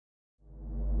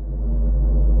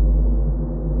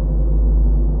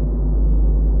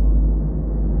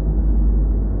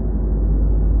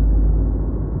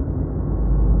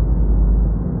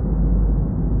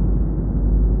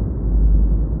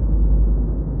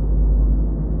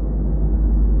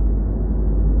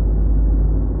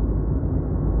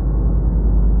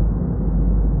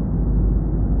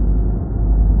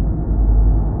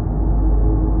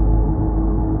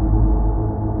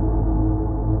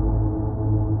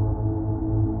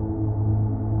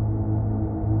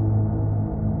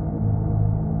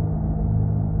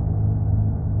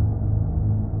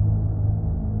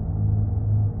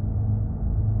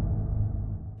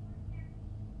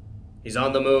He's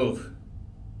on the move.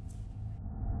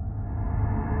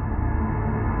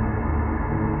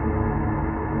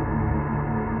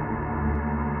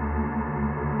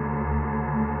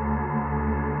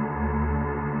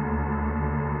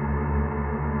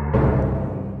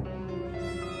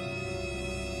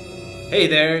 Hey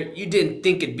there, you didn't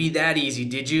think it'd be that easy,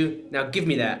 did you? Now give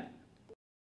me that.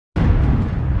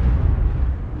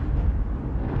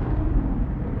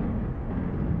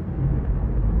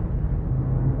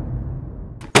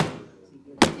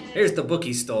 Here's the book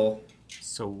he stole.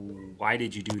 So why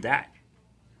did you do that?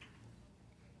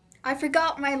 I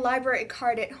forgot my library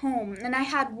card at home, and I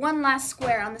had one last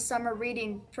square on the summer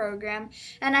reading program,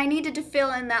 and I needed to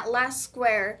fill in that last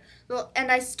square. Well,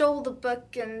 and I stole the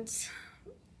book, and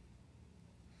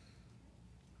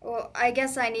well, I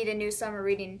guess I need a new summer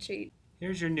reading sheet.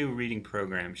 Here's your new reading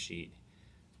program sheet.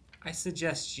 I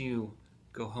suggest you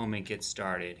go home and get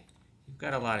started. You've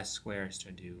got a lot of squares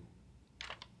to do.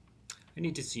 I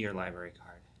need to see your library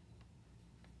card.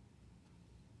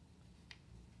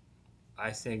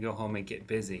 I say go home and get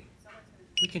busy.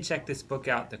 We can check this book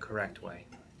out the correct way.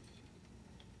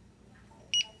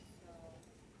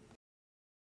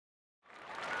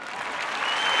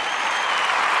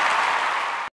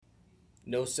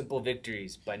 No Simple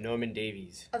Victories by Norman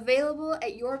Davies. Available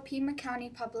at your Pima County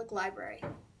Public Library.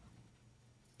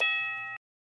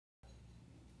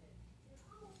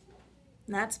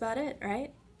 And that's about it,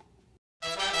 right?